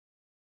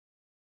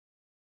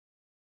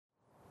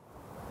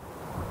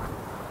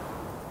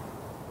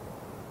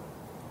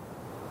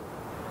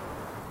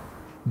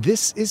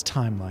This is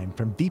Timeline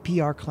from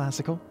VPR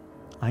Classical.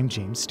 I'm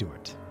James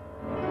Stewart.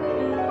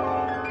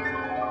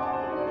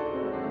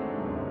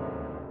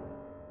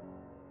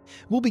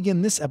 We'll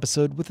begin this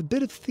episode with a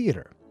bit of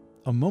theater,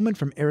 a moment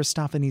from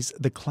Aristophanes'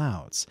 The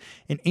Clouds,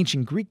 an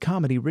ancient Greek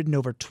comedy written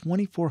over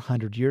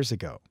 2,400 years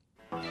ago.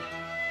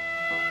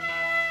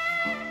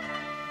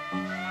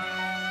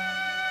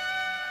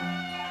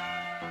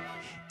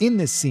 In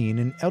this scene,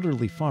 an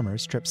elderly farmer,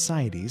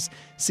 Strepsiades,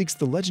 seeks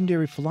the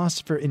legendary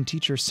philosopher and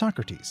teacher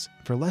Socrates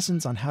for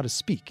lessons on how to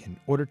speak in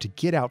order to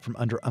get out from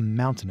under a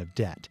mountain of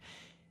debt.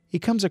 He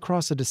comes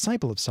across a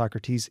disciple of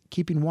Socrates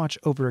keeping watch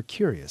over a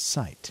curious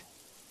sight.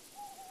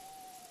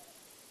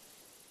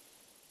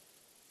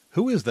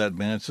 Who is that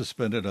man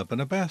suspended up in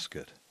a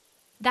basket?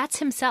 That's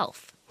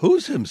himself.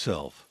 Who's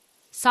himself?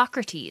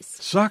 Socrates.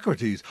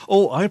 Socrates.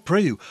 Oh, I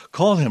pray you,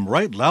 call him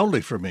right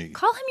loudly for me.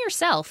 Call him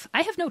yourself.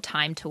 I have no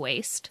time to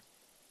waste.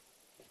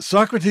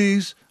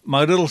 Socrates,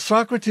 my little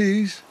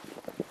Socrates.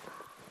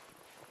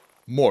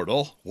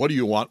 Mortal, what do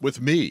you want with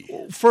me?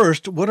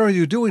 First, what are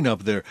you doing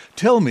up there?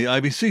 Tell me,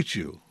 I beseech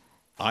you.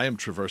 I am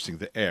traversing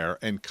the air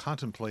and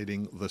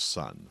contemplating the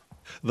sun.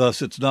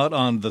 Thus it's not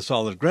on the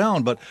solid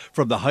ground, but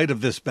from the height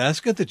of this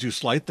basket that you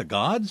slight the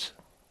gods?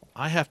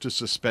 I have to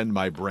suspend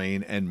my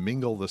brain and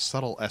mingle the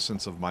subtle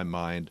essence of my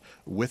mind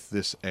with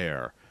this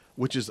air,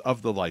 which is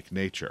of the like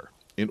nature,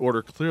 in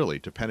order clearly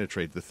to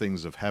penetrate the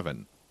things of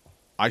heaven.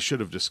 I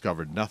should have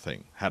discovered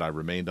nothing had I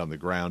remained on the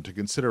ground to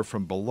consider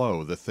from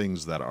below the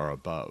things that are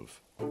above.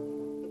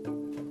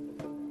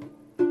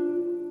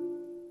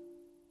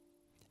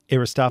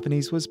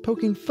 Aristophanes was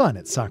poking fun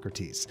at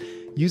Socrates,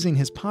 using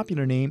his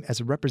popular name as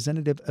a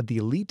representative of the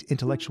elite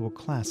intellectual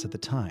class at the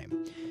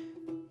time.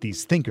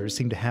 These thinkers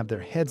seem to have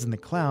their heads in the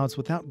clouds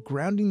without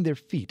grounding their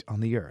feet on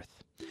the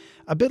earth.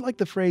 A bit like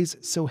the phrase,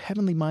 "so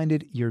heavenly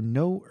minded, you're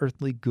no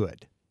earthly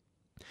good."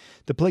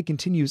 The play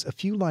continues a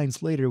few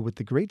lines later with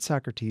the great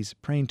Socrates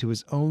praying to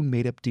his own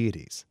made-up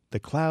deities, the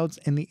clouds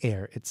and the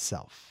air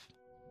itself.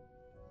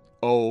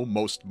 O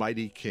most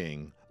mighty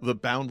King, the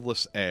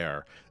boundless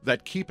air,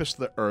 that keepest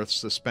the earth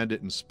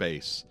suspended in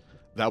space,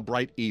 thou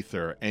bright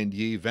ether, and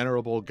ye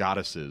venerable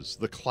goddesses,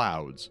 the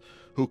clouds,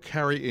 who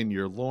carry in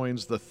your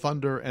loins the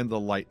thunder and the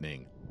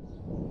lightning.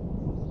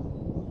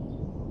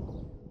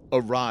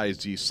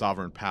 Arise, ye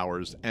sovereign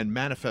powers, and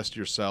manifest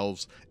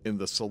yourselves in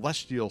the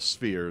celestial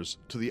spheres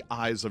to the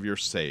eyes of your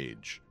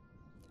sage.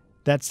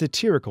 That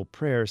satirical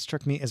prayer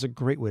struck me as a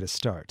great way to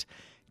start.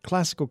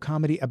 Classical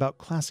comedy about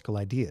classical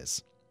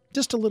ideas.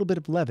 Just a little bit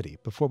of levity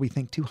before we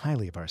think too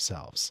highly of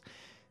ourselves.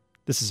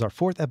 This is our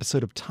fourth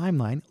episode of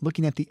Timeline,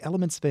 looking at the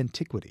elements of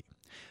antiquity.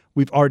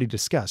 We've already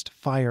discussed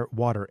fire,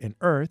 water, and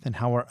earth, and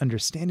how our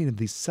understanding of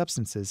these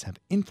substances have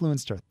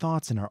influenced our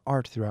thoughts and our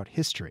art throughout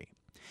history.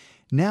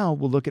 Now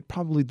we'll look at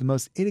probably the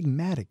most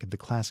enigmatic of the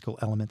classical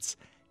elements,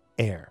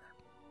 air.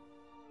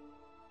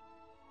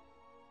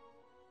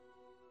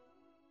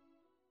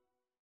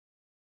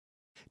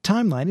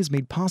 Timeline is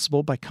made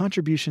possible by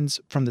contributions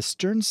from the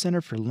Stern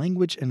Center for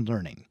Language and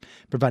Learning,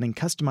 providing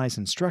customized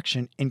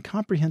instruction and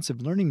comprehensive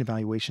learning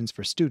evaluations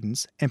for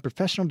students and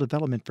professional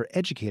development for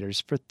educators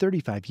for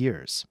 35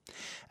 years.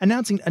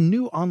 Announcing a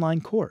new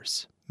online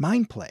course,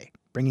 MindPlay,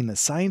 bringing the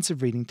science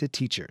of reading to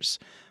teachers.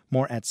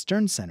 More at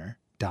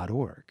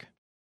sterncenter.org.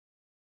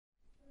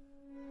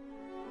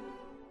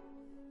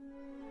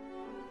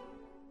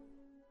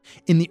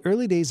 In the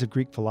early days of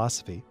Greek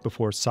philosophy,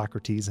 before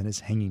Socrates and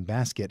his hanging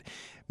basket,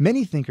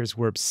 many thinkers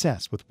were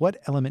obsessed with what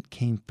element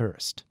came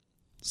first.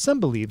 Some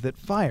believed that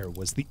fire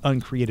was the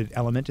uncreated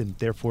element and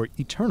therefore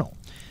eternal.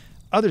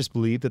 Others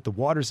believed that the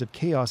waters of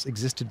chaos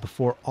existed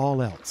before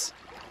all else.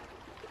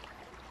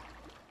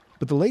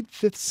 But the late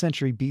 5th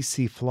century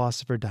BC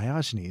philosopher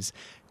Diogenes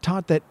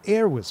taught that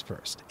air was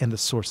first and the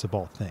source of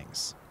all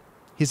things.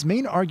 His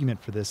main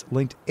argument for this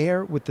linked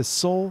air with the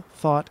soul,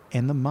 thought,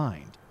 and the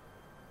mind.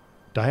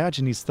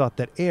 Diogenes thought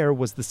that air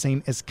was the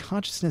same as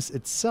consciousness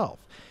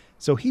itself,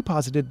 so he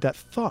posited that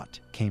thought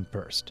came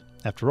first.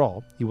 After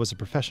all, he was a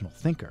professional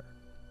thinker.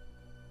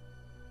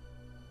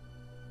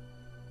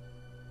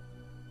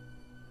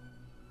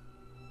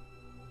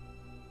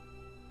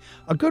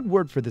 A good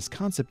word for this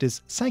concept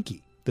is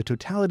psyche, the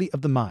totality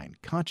of the mind,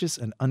 conscious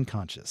and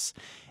unconscious.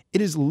 It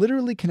is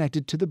literally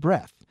connected to the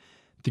breath.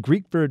 The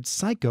Greek verb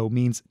psycho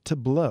means to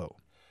blow.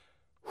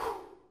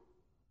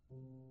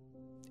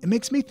 It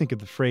makes me think of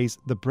the phrase,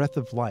 the breath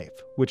of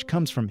life, which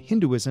comes from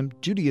Hinduism,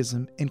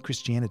 Judaism, and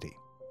Christianity.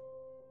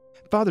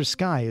 Father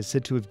Sky is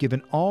said to have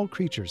given all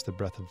creatures the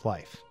breath of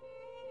life.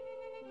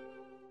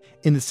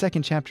 In the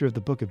 2nd chapter of the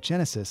book of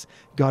Genesis,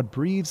 God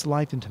breathes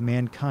life into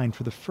mankind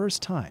for the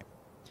first time.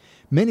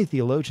 Many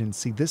theologians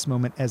see this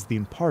moment as the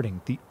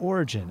imparting, the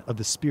origin of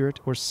the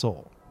spirit or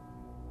soul.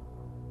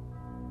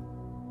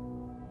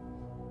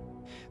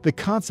 The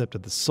concept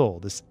of the soul,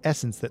 this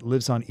essence that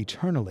lives on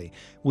eternally,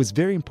 was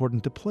very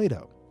important to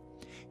Plato.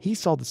 He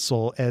saw the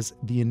soul as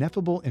the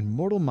ineffable and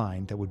mortal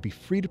mind that would be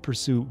free to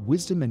pursue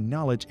wisdom and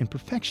knowledge and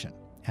perfection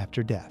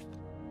after death.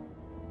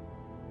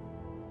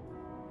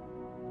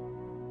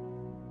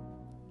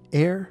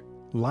 Air,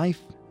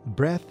 life,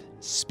 breath,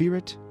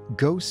 spirit,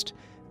 ghost,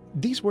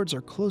 these words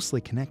are closely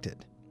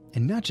connected,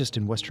 and not just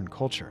in Western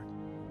culture.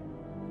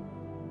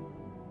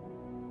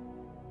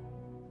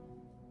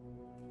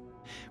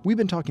 We've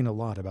been talking a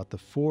lot about the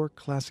 4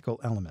 classical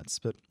elements,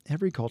 but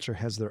every culture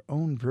has their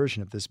own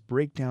version of this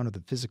breakdown of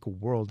the physical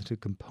world into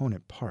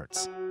component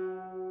parts.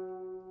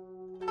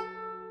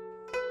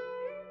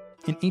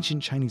 In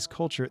ancient Chinese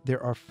culture,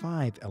 there are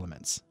 5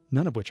 elements,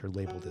 none of which are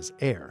labeled as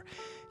air.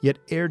 Yet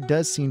air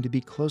does seem to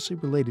be closely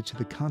related to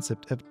the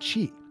concept of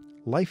qi,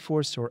 life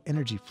force or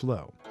energy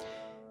flow.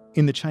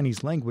 In the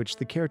Chinese language,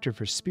 the character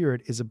for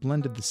spirit is a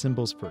blend of the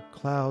symbols for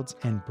clouds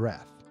and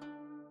breath.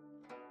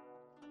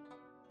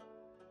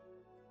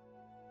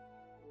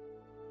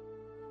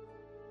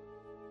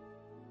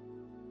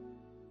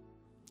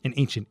 In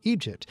ancient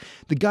Egypt,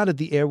 the god of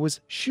the air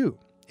was Shu,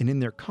 and in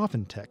their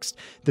coffin text,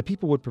 the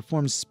people would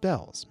perform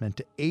spells meant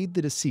to aid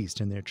the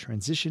deceased in their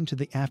transition to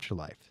the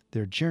afterlife,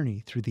 their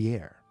journey through the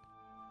air.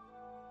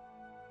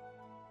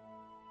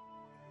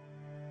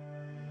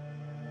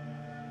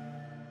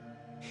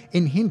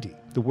 In Hindi,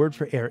 the word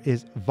for air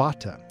is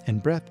vata,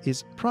 and breath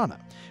is prana,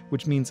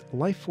 which means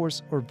life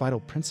force or vital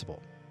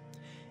principle.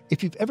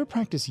 If you've ever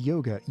practiced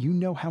yoga, you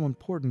know how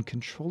important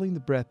controlling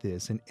the breath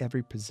is in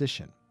every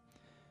position.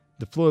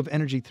 The flow of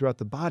energy throughout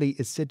the body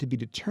is said to be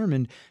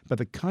determined by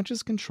the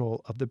conscious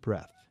control of the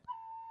breath.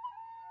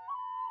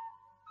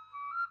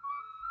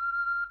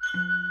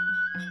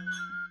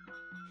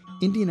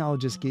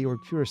 Indianologist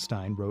Georg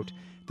Feuerstein wrote,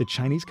 "The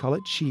Chinese call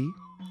it qi,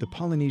 the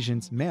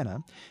Polynesians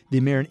mana, the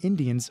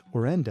Amerindians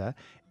orenda,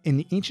 and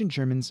the ancient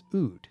Germans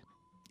oud.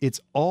 It's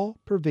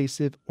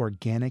all-pervasive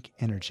organic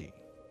energy."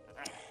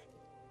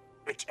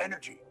 Its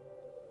energy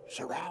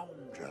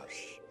surrounds us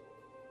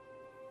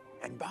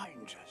and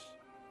binds us.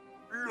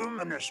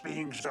 Luminous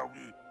beings are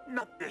we,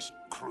 not this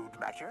crude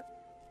matter.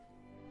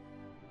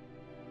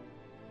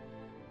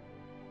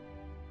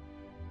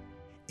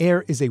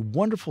 Air is a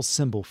wonderful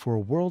symbol for a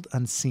world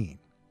unseen,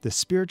 the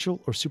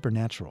spiritual or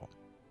supernatural.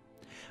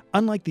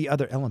 Unlike the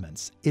other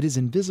elements, it is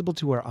invisible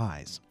to our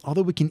eyes,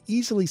 although we can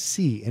easily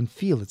see and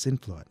feel its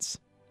influence.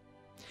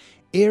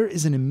 Air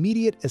is an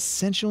immediate,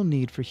 essential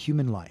need for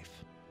human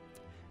life.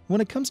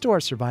 When it comes to our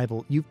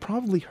survival, you've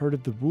probably heard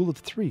of the rule of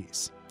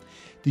 3s.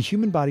 The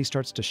human body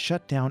starts to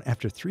shut down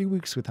after 3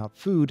 weeks without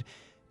food,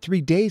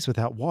 3 days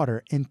without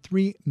water, and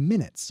 3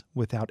 minutes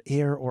without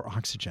air or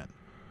oxygen.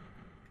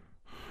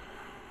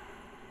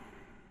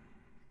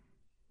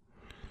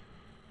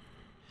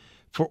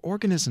 For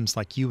organisms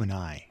like you and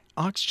I,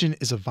 oxygen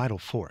is a vital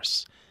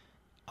force.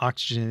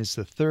 Oxygen is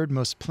the 3rd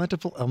most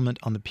plentiful element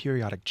on the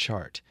periodic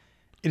chart.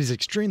 It is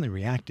extremely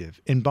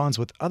reactive and bonds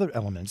with other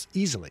elements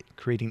easily,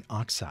 creating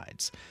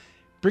oxides.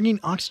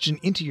 Bringing oxygen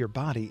into your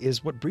body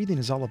is what breathing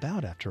is all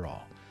about, after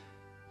all.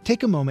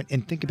 Take a moment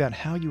and think about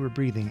how you are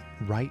breathing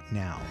right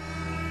now.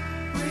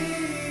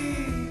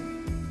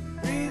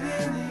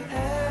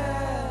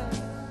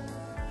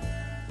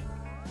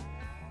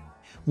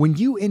 When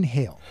you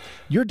inhale,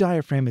 your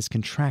diaphragm is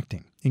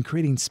contracting and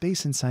creating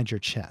space inside your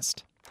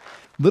chest.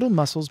 Little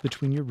muscles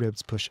between your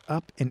ribs push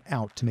up and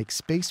out to make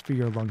space for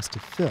your lungs to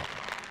fill.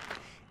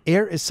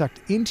 Air is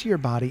sucked into your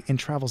body and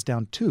travels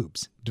down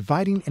tubes,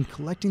 dividing and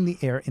collecting the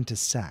air into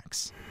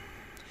sacs.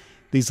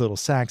 These little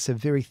sacs have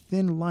very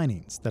thin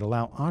linings that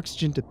allow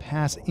oxygen to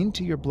pass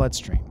into your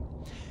bloodstream.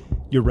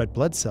 Your red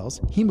blood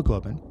cells,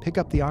 hemoglobin, pick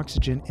up the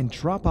oxygen and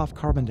drop off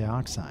carbon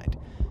dioxide.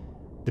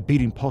 The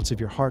beating pulse of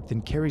your heart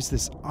then carries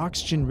this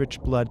oxygen-rich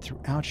blood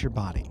throughout your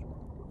body.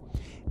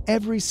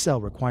 Every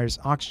cell requires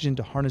oxygen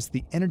to harness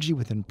the energy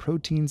within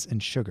proteins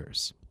and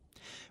sugars.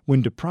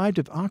 When deprived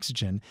of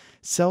oxygen,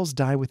 cells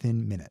die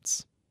within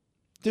minutes.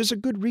 There's a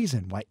good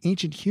reason why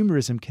ancient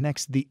humorism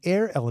connects the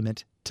air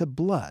element to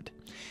blood.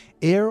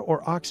 Air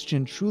or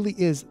oxygen truly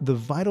is the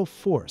vital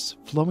force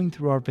flowing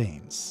through our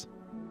veins.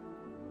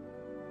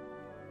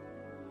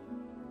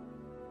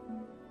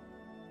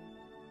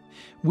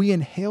 We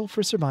inhale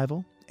for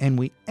survival, and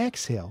we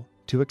exhale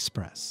to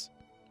express.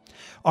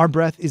 Our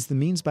breath is the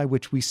means by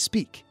which we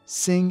speak,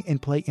 sing,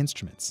 and play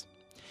instruments.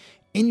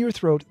 In your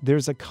throat,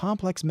 there's a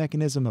complex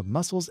mechanism of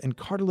muscles and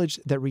cartilage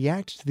that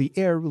react to the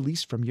air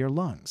released from your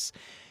lungs.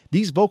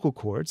 These vocal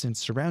cords and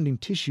surrounding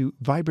tissue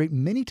vibrate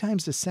many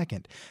times a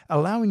second,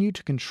 allowing you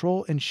to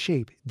control and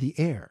shape the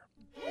air.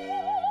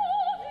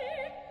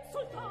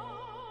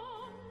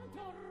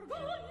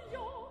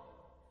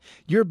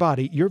 Your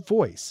body, your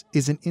voice,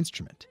 is an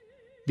instrument.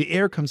 The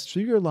air comes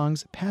through your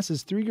lungs,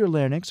 passes through your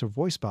larynx or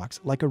voice box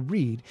like a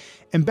reed,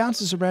 and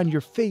bounces around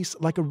your face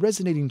like a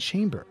resonating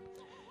chamber.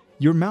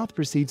 Your mouth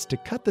proceeds to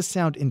cut the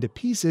sound into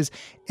pieces,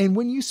 and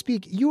when you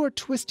speak, you are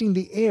twisting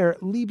the air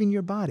leaving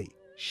your body,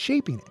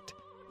 shaping it.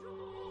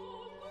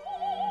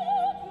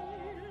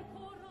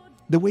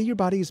 The way your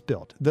body is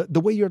built, the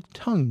way your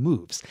tongue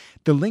moves,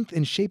 the length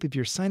and shape of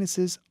your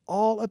sinuses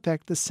all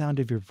affect the sound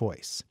of your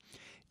voice.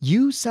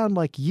 You sound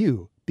like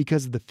you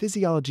because of the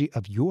physiology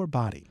of your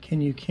body.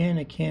 Can you can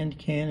a canned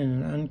can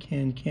and an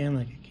uncanned can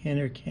like a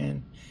canner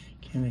can?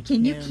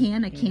 Can you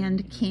can a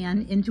canned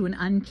can into an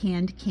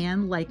uncanned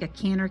can like a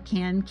canner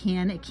can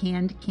a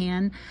canned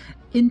can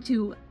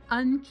into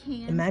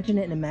uncanny. Imagine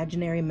an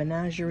imaginary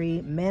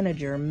menagerie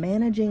manager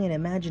managing an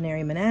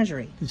imaginary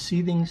menagerie. The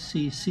seething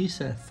sea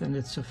ceaseth, and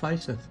it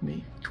sufficeth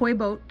me. Toy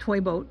boat,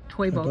 toy boat,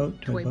 toy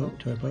boat, Toy boat,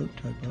 toy boat,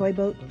 toy boat. Toy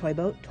boat, toy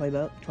boat, toy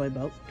boat, toy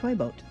boat, toy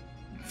boat.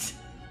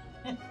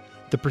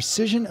 The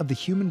precision of the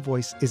human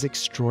voice is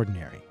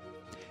extraordinary.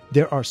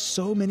 There are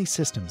so many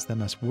systems that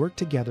must work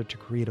together to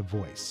create a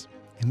voice.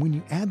 And when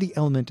you add the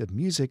element of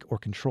music or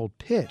controlled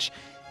pitch,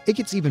 it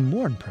gets even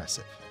more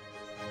impressive.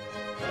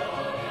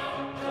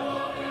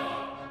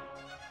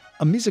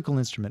 A musical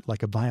instrument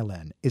like a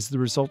violin is the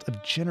result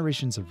of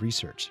generations of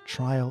research,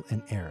 trial,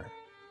 and error.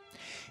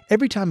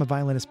 Every time a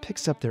violinist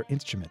picks up their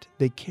instrument,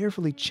 they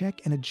carefully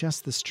check and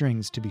adjust the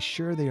strings to be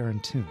sure they are in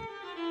tune.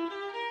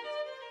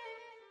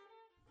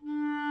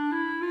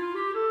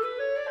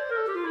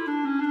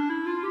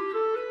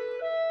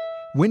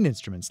 Wind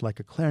instruments like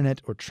a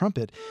clarinet or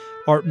trumpet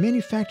are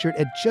manufactured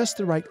at just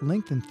the right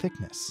length and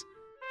thickness.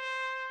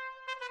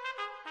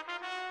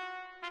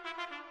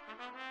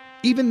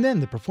 Even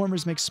then, the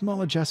performers make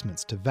small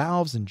adjustments to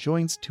valves and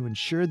joints to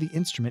ensure the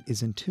instrument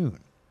is in tune.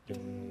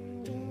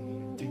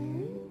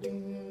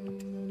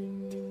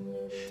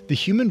 The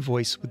human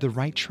voice with the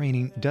right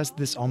training does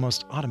this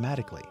almost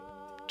automatically,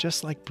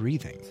 just like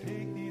breathing.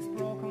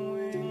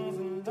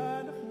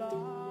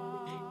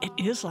 It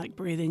is like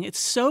breathing. It's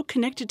so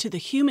connected to the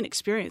human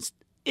experience.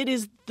 It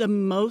is the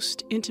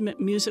most intimate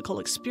musical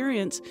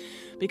experience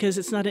because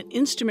it's not an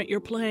instrument you're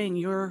playing,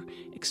 you're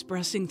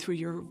expressing through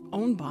your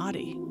own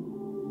body.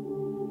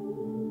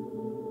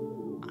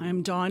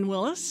 I'm Dawn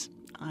Willis.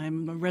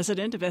 I'm a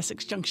resident of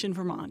Essex Junction,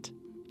 Vermont,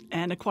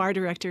 and a choir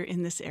director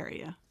in this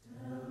area.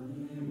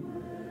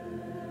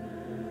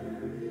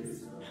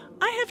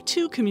 I have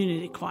two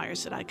community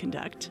choirs that I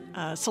conduct.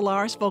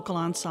 Solaris Vocal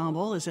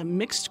Ensemble is a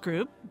mixed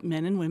group,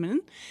 men and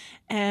women,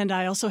 and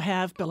I also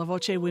have Bella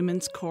Voce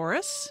Women's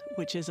Chorus,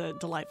 which is a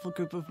delightful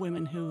group of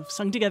women who've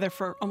sung together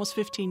for almost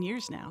 15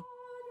 years now.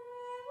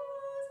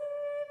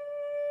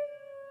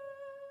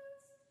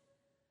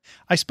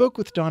 I spoke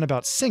with Dawn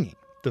about singing,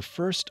 the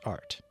first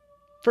art.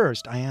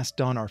 First, I asked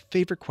Dawn our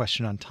favorite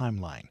question on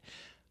Timeline.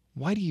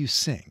 Why do you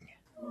sing?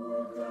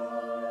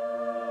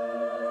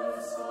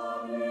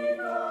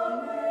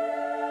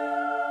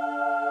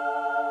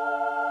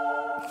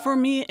 For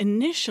me,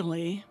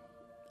 initially,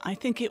 I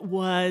think it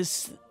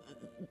was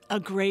a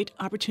great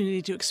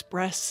opportunity to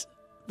express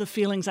the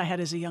feelings I had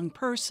as a young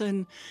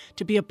person,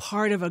 to be a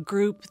part of a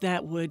group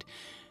that would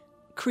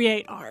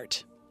create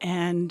art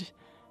and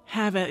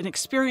have an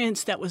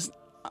experience that was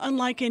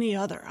unlike any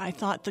other. I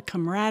thought the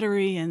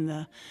camaraderie and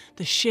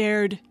the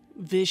shared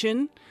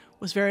vision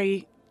was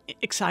very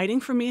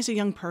exciting for me as a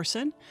young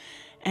person.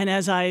 And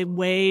as I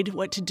weighed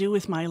what to do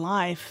with my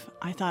life,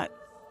 I thought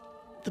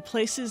the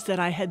places that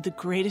I had the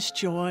greatest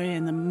joy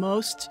and the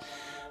most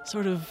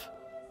sort of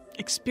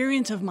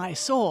experience of my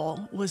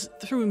soul was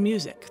through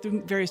music,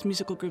 through various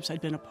musical groups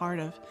I'd been a part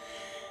of.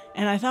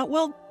 And I thought,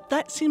 well,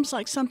 that seems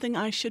like something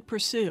I should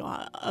pursue.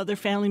 Other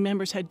family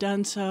members had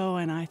done so,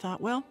 and I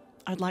thought, well,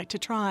 I'd like to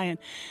try. And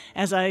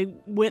as I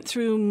went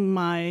through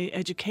my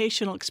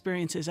educational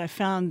experiences, I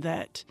found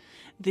that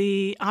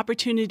the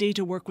opportunity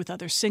to work with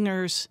other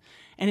singers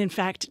and, in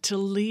fact, to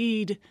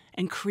lead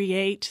and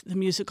create the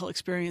musical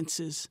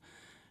experiences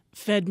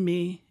fed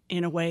me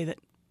in a way that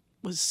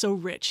was so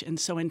rich and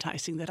so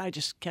enticing that I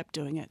just kept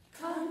doing it.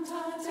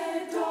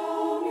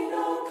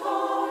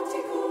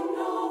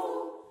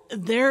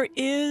 There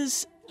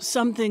is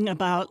something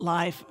about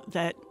life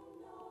that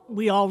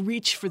we all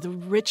reach for the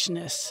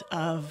richness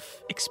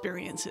of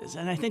experiences.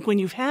 And I think when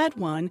you've had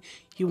one,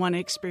 you want to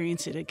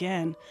experience it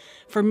again.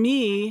 For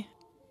me,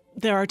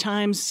 there are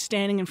times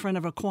standing in front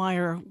of a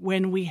choir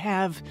when we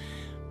have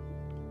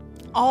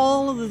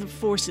all of the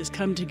forces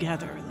come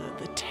together,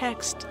 the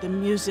text, the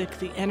music,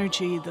 the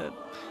energy, the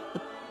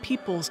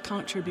people's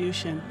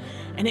contribution,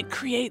 and it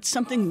creates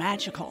something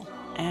magical.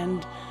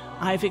 And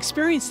I've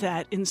experienced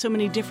that in so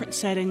many different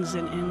settings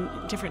and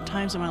in different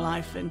times of my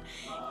life, and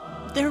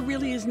there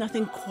really is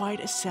nothing quite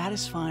as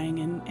satisfying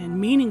and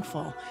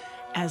meaningful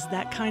as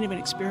that kind of an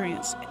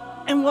experience.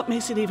 And what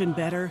makes it even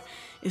better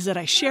is that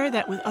I share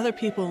that with other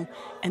people,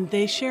 and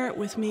they share it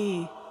with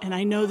me, and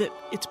I know that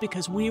it's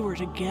because we were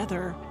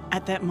together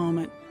at that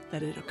moment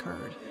that it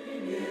occurred.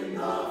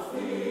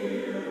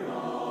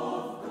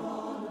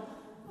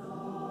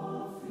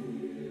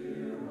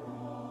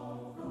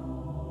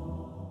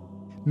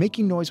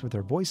 Making noise with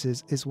our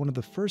voices is one of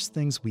the first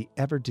things we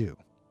ever do.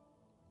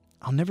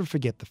 I'll never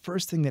forget the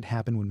first thing that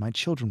happened when my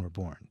children were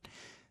born.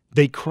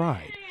 They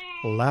cried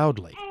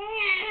loudly.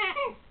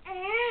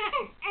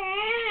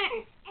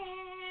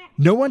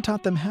 No one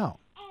taught them how.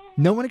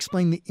 No one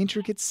explained the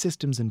intricate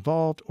systems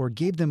involved or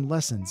gave them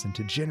lessons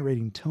into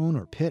generating tone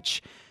or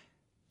pitch.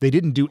 They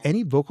didn't do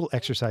any vocal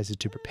exercises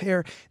to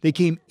prepare. They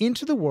came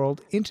into the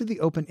world, into the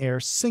open air,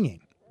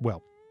 singing.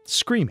 Well,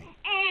 screaming.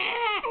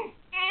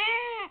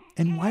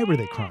 And why were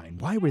they crying?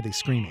 Why were they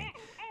screaming?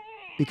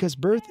 Because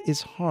birth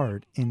is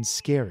hard and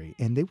scary,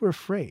 and they were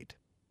afraid.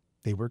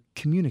 They were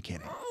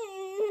communicating.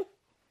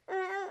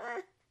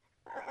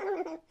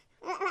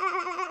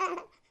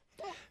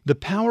 The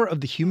power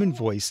of the human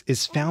voice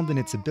is found in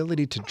its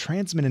ability to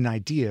transmit an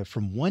idea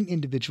from one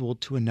individual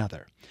to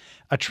another,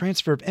 a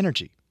transfer of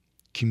energy,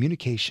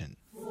 communication.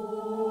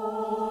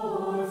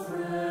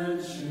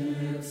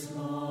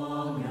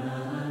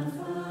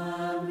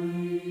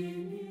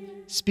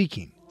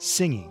 Speaking,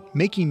 singing,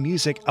 making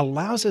music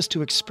allows us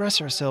to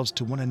express ourselves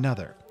to one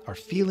another, our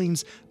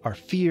feelings, our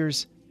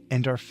fears,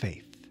 and our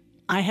faith.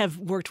 I have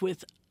worked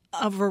with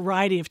a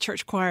variety of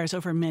church choirs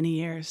over many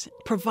years,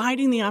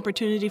 providing the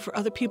opportunity for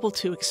other people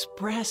to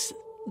express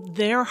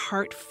their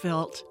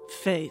heartfelt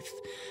faith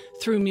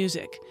through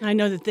music. I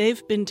know that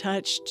they've been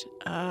touched,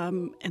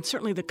 and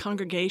certainly the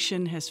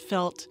congregation has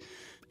felt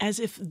as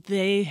if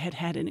they had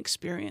had an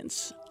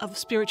experience of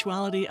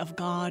spirituality, of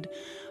God,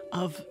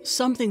 of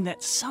something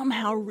that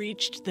somehow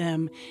reached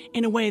them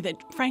in a way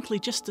that, frankly,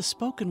 just the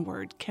spoken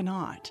word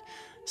cannot.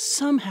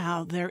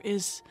 Somehow there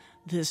is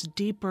this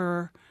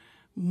deeper,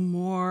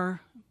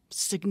 more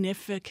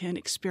significant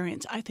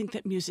experience I think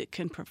that music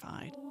can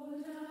provide.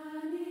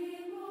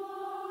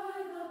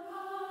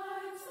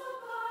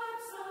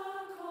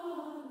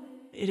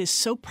 It is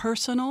so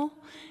personal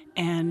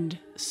and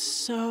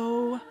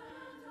so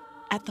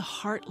at the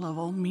heart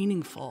level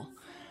meaningful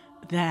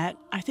that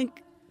I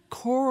think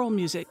choral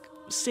music,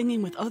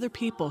 singing with other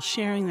people,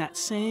 sharing that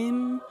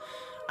same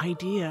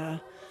idea,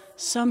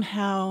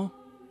 somehow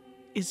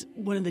is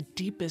one of the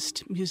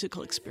deepest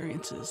musical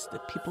experiences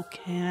that people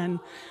can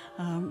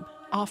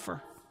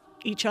offer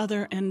each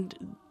other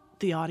and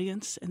the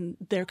audience and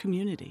their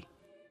community.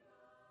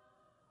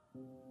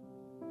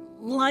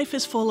 Life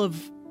is full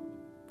of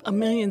a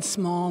million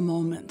small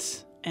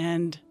moments,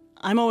 and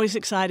I'm always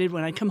excited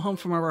when I come home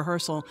from a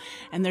rehearsal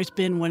and there's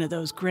been one of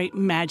those great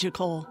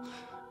magical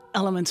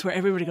elements where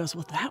everybody goes,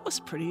 well, that was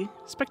pretty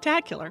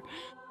spectacular.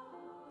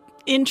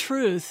 In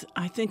truth,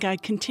 I think I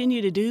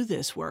continue to do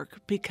this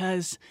work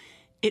because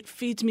it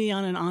feeds me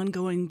on an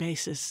ongoing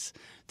basis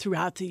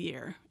throughout the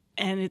year.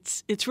 And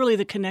it's really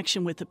the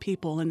connection with the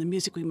people and the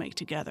music we make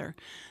together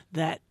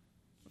that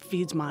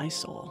feeds my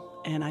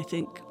soul, and I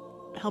think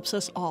helps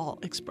us all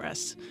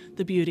express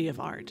the beauty of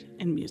art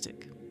and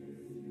music.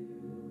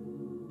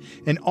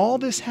 And all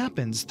this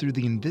happens through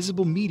the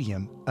invisible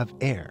medium of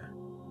air.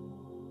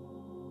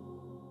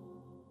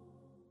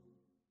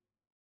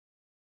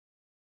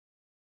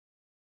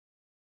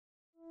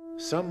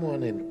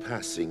 Someone in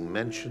passing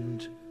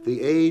mentioned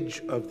the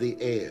age of the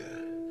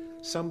air.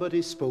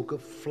 Somebody spoke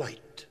of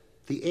flight,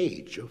 the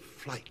age of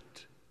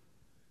flight.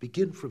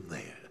 Begin from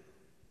there.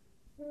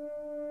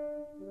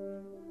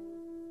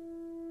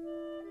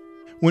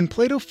 When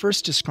Plato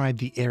first described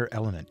the air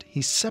element,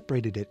 he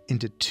separated it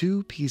into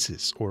two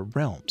pieces, or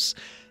realms.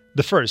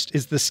 The first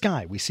is the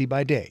sky we see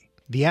by day,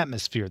 the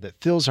atmosphere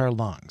that fills our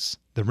lungs,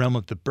 the realm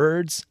of the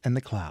birds and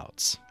the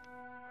clouds.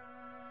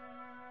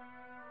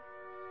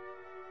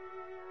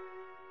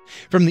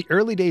 From the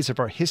early days of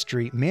our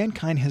history,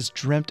 mankind has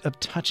dreamt of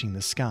touching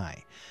the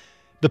sky.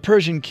 The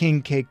Persian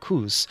king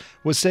Kaykus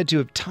was said to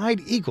have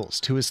tied eagles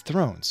to his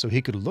throne so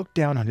he could look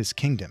down on his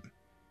kingdom.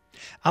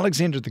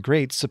 Alexander the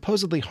Great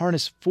supposedly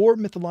harnessed 4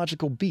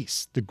 mythological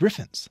beasts, the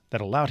griffins, that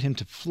allowed him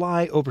to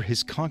fly over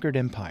his conquered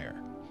empire.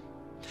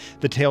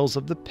 The tales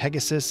of the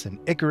Pegasus and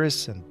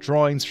Icarus and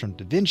drawings from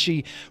Da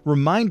Vinci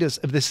remind us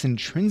of this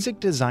intrinsic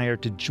desire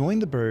to join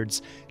the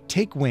birds,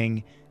 take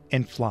wing,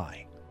 and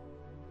fly.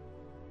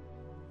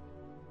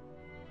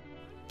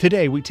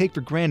 Today, we take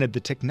for granted the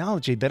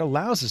technology that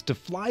allows us to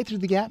fly through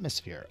the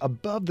atmosphere,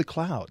 above the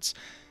clouds.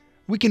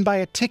 We can buy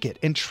a ticket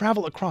and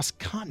travel across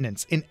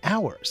continents in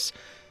hours.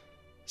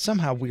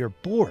 Somehow we are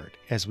bored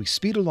as we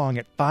speed along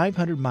at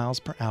 500 miles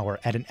per hour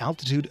at an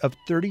altitude of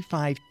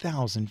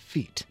 35,000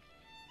 feet.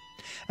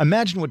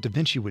 Imagine what Da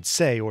Vinci would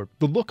say, or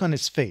the look on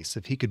his face,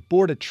 if he could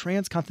board a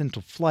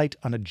transcontinental flight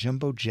on a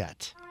jumbo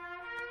jet.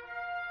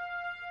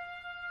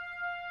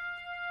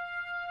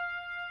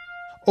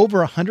 Over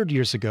 100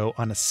 years ago,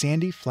 on a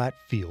sandy, flat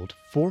field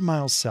 4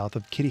 miles south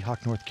of Kitty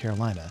Hawk, North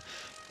Carolina,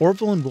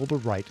 Orville and Wilbur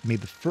Wright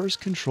made the first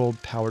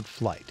controlled powered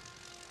flight,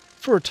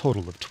 for a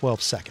total of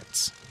 12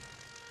 seconds.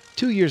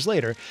 2 years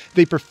later,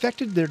 they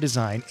perfected their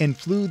design and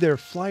flew their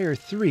Flyer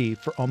 3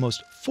 for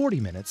almost 40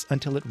 minutes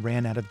until it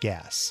ran out of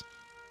gas.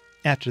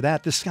 After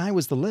that, the sky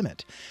was the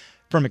limit.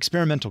 From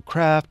experimental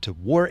craft to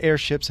war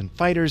airships and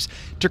fighters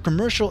to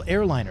commercial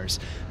airliners,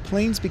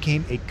 planes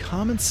became a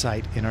common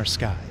sight in our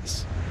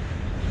skies.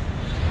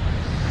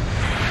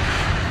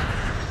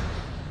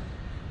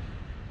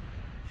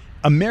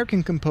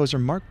 American composer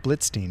Mark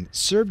Blitzstein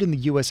served in the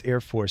U.S.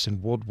 Air Force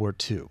in World War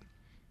II.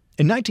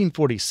 In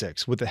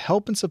 1946, with the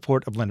help and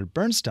support of Leonard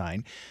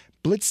Bernstein,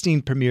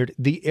 Blitzstein premiered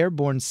The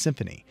Airborne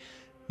Symphony.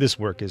 This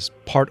work is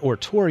part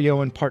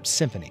oratorio and part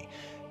symphony.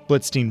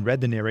 Blitzstein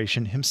read the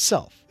narration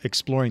himself,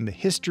 exploring the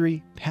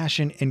history,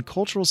 passion, and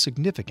cultural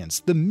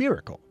significance, the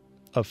miracle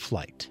of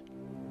flight.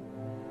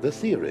 The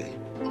theory,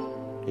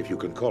 if you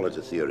can call it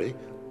a theory,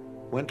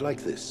 went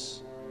like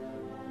this.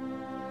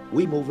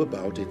 We move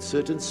about in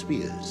certain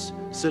spheres,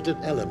 certain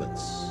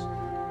elements.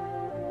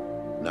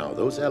 Now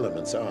those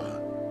elements are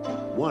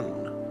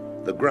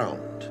 1. The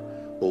ground,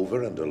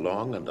 over and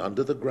along and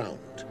under the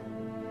ground.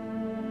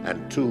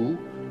 and 2,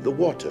 the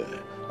water,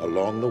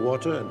 along the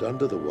water and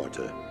under the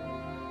water.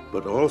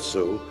 But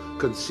also,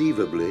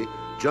 conceivably,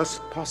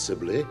 just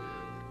possibly,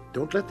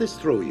 don't let this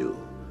throw you,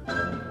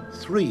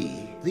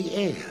 3, the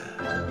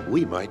air.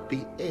 We might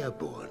be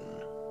airborne.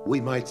 We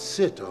might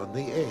sit on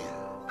the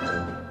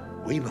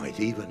air. We might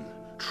even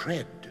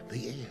tread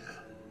the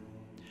air.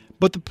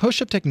 But the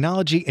push of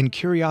technology and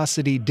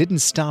curiosity didn't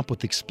stop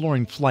with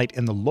exploring flight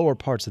in the lower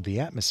parts of the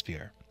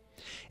atmosphere.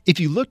 If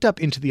you looked up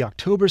into the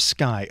October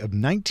sky of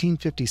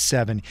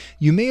 1957,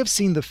 you may have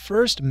seen the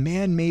first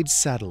man-made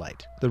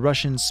satellite, the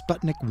Russian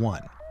Sputnik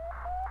 1.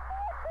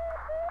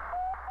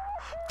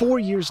 4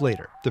 years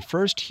later, the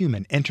first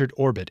human entered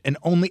orbit, and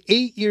only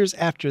 8 years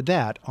after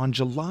that, on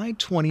July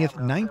 20th,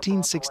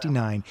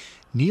 1969,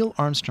 Neil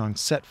Armstrong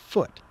set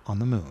foot on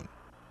the moon.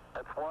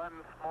 That's one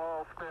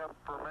small step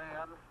for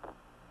man,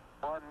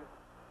 one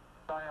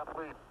giant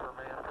leap for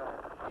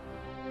mankind.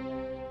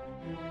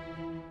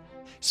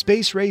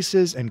 Space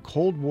races and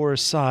Cold War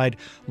aside,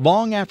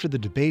 long after the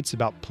debates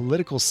about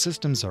political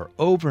systems are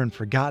over and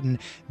forgotten,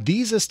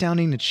 these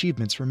astounding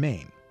achievements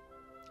remain.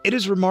 It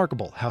is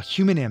remarkable how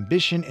human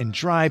ambition and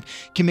drive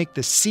can make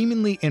the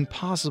seemingly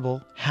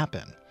impossible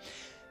happen.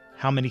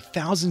 How many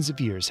thousands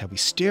of years have we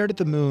stared at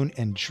the moon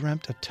and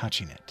dreamt of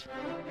touching it?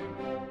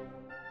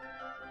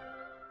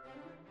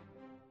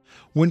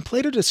 When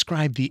Plato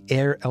described the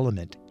air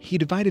element, he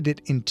divided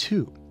it in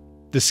two: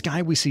 the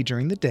sky we see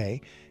during the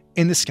day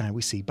and the sky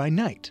we see by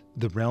night,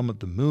 the realm of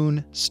the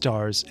moon,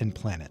 stars, and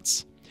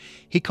planets.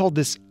 He called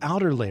this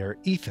outer layer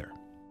ether.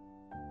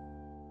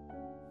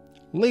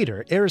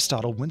 Later,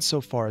 Aristotle went so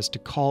far as to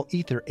call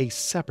ether a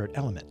separate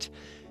element.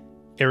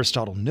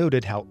 Aristotle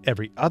noted how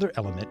every other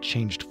element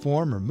changed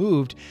form or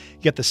moved,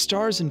 yet the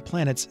stars and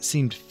planets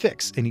seemed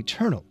fixed and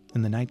eternal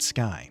in the night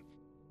sky.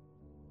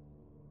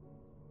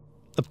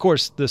 Of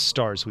course, the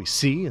stars we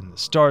see and the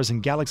stars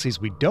and galaxies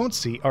we don't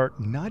see are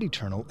not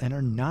eternal and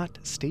are not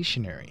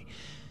stationary.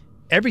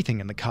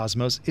 Everything in the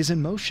cosmos is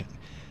in motion.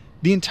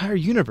 The entire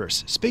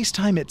universe,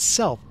 space-time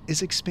itself,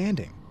 is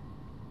expanding.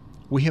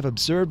 We have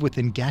observed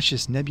within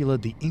gaseous nebula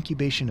the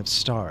incubation of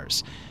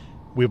stars.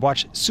 We have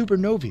watched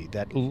supernovae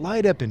that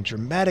light up in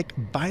dramatic,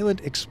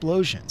 violent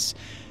explosions.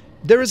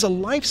 There is a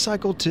life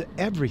cycle to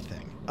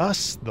everything: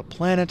 us, the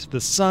planet,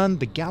 the sun,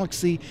 the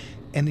galaxy,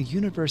 and the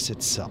universe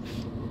itself.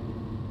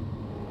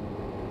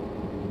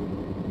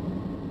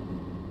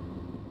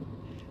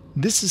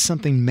 This is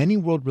something many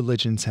world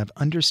religions have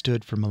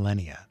understood for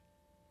millennia.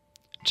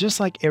 Just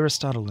like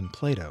Aristotle and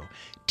Plato,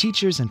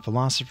 teachers and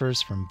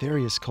philosophers from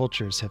various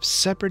cultures have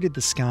separated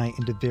the sky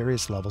into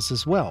various levels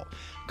as well,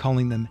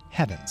 calling them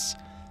heavens.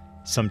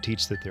 Some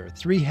teach that there are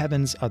 3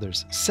 heavens,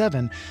 others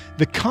 7.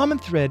 The common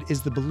thread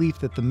is the belief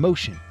that the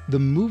motion, the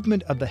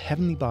movement of the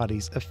heavenly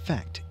bodies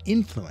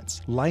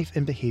influence life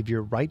and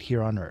behavior right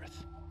here on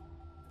Earth.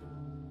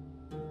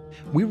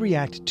 We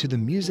react to the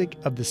music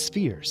of the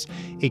spheres,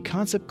 a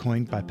concept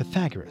coined by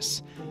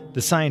Pythagoras,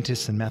 the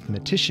scientist and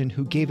mathematician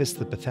who gave us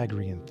the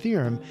Pythagorean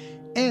theorem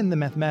and the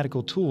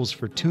mathematical tools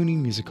for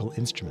tuning musical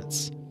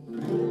instruments.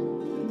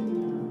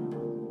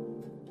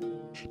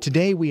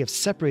 Today, we have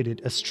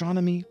separated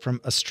astronomy from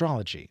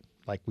astrology,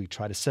 like we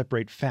try to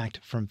separate fact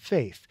from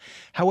faith.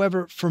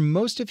 However, for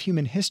most of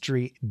human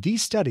history,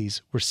 these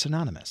studies were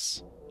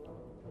synonymous.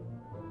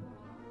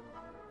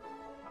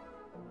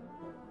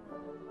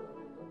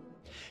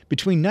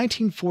 Between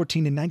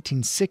 1914 and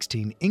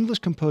 1916, English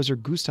composer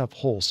Gustav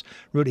Holst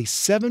wrote a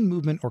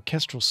 7-movement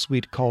orchestral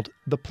suite called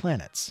The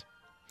Planets.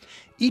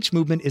 Each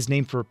movement is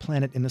named for a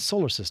planet in the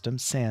solar system,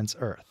 sans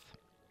Earth.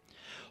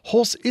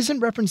 Holst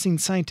isn't referencing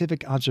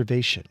scientific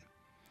observation.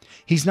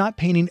 He's not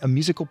painting a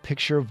musical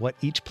picture of what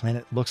each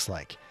planet looks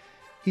like.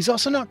 He's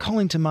also not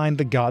calling to mind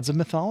the gods of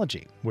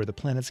mythology, where the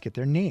planets get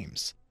their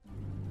names.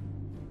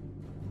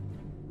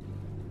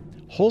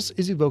 Holst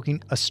is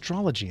evoking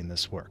astrology in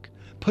this work,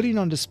 putting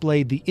on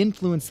display the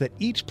influence that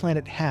each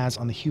planet has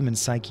on the human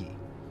psyche.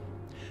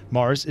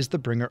 Mars is the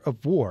bringer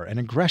of war and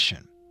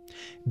aggression.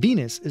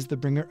 Venus is the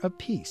bringer of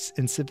peace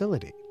and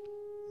civility.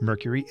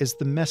 Mercury is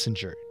the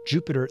messenger,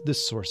 Jupiter the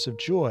source of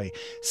joy.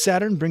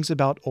 Saturn brings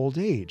about old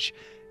age.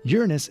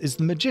 Uranus is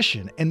the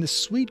magician, and the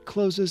suite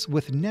closes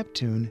with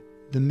Neptune,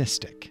 the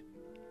mystic.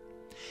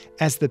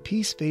 As the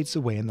piece fades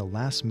away in the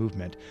last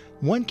movement,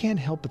 one can't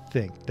help but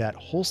think that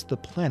Holst the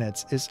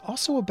Planets is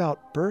also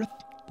about birth,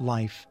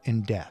 life,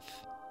 and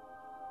death.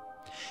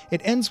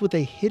 It ends with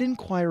a hidden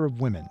choir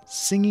of women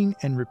singing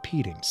and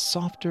repeating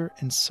softer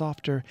and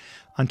softer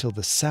until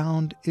the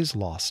sound is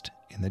lost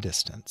in the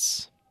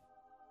distance.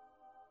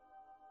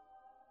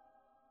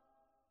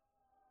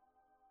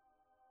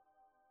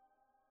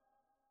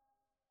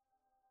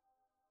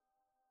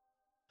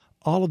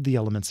 All of the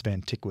elements of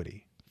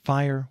antiquity,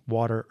 fire,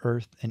 water,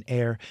 earth, and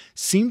air,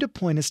 seem to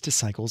point us to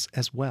cycles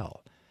as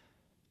well.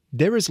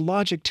 There is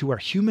logic to our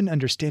human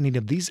understanding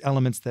of these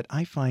elements that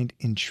I find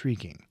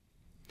intriguing.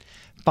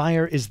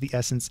 Fire is the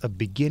essence of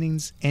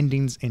beginnings,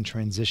 endings, and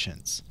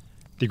transitions.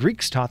 The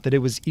Greeks taught that it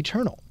was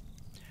eternal.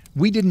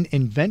 We didn't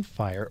invent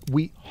fire,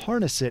 we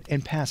harness it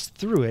and pass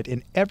through it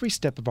in every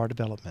step of our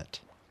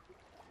development.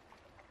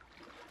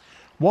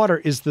 Water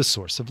is the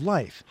source of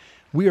life.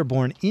 We are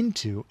born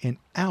into and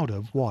out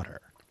of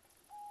water.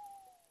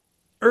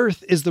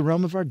 Earth is the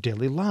realm of our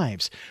daily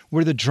lives,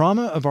 where the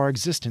drama of our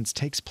existence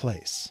takes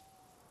place.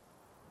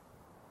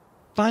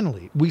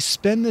 Finally, we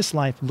spend this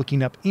life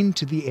looking up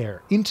into the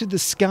air, into the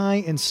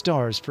sky and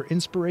stars for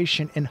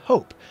inspiration and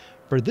hope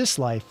for this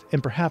life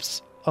and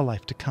perhaps a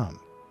life to come.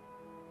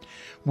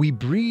 We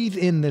breathe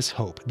in this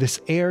hope, this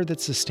air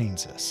that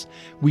sustains us.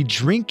 We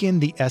drink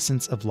in the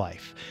essence of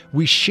life.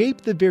 We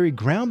shape the very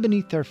ground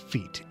beneath our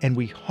feet, and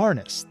we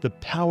harness the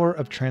power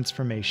of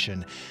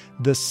transformation.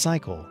 The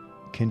cycle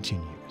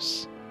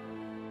continues.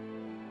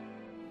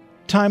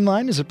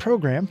 Timeline is a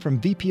program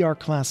from VPR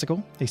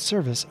Classical, a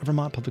service of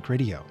Vermont Public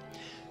Radio.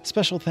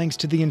 Special thanks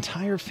to the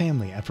entire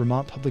family at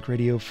Vermont Public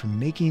Radio for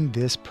making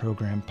this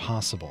program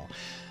possible.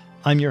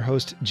 I'm your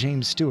host,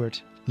 James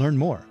Stewart. Learn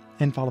more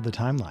and follow the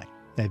timeline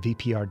at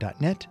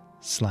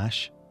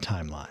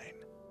vpr.net/timeline.